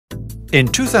In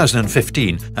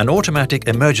 2015, an automatic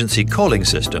emergency calling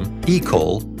system,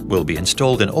 eCall, will be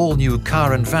installed in all new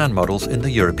car and van models in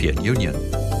the European Union.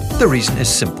 The reason is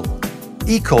simple.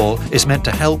 eCall is meant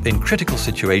to help in critical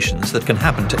situations that can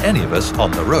happen to any of us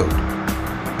on the road.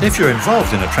 If you're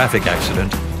involved in a traffic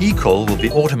accident, eCall will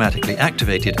be automatically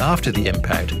activated after the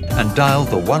impact and dial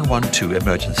the 112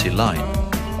 emergency line.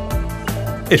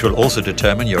 It will also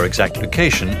determine your exact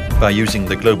location by using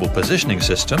the Global Positioning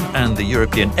System and the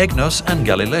European EGNOS and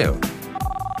Galileo.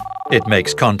 It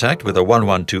makes contact with a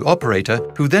 112 operator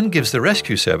who then gives the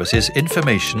rescue services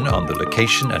information on the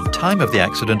location and time of the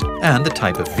accident and the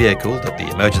type of vehicle that the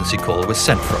emergency call was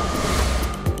sent from.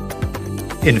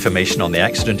 Information on the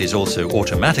accident is also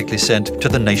automatically sent to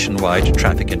the Nationwide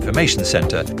Traffic Information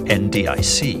Centre,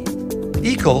 NDIC.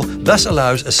 eCall thus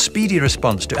allows a speedy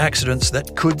response to accidents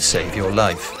that could save your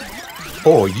life.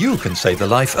 Or you can save the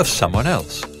life of someone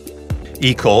else.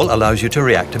 eCall allows you to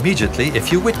react immediately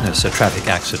if you witness a traffic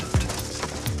accident.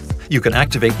 You can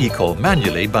activate eCall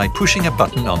manually by pushing a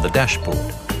button on the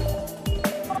dashboard.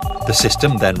 The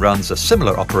system then runs a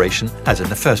similar operation as in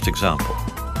the first example.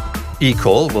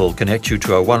 eCall will connect you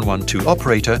to a 112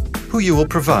 operator who you will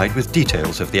provide with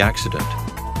details of the accident.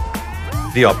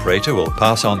 The operator will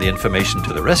pass on the information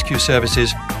to the rescue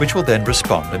services, which will then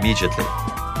respond immediately.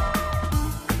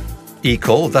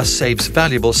 eCall thus saves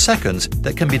valuable seconds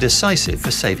that can be decisive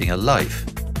for saving a life.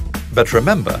 But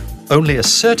remember, only a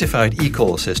certified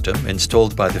eCall system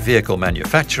installed by the vehicle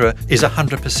manufacturer is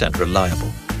 100%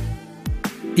 reliable.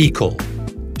 eCall.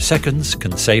 Seconds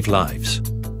can save lives.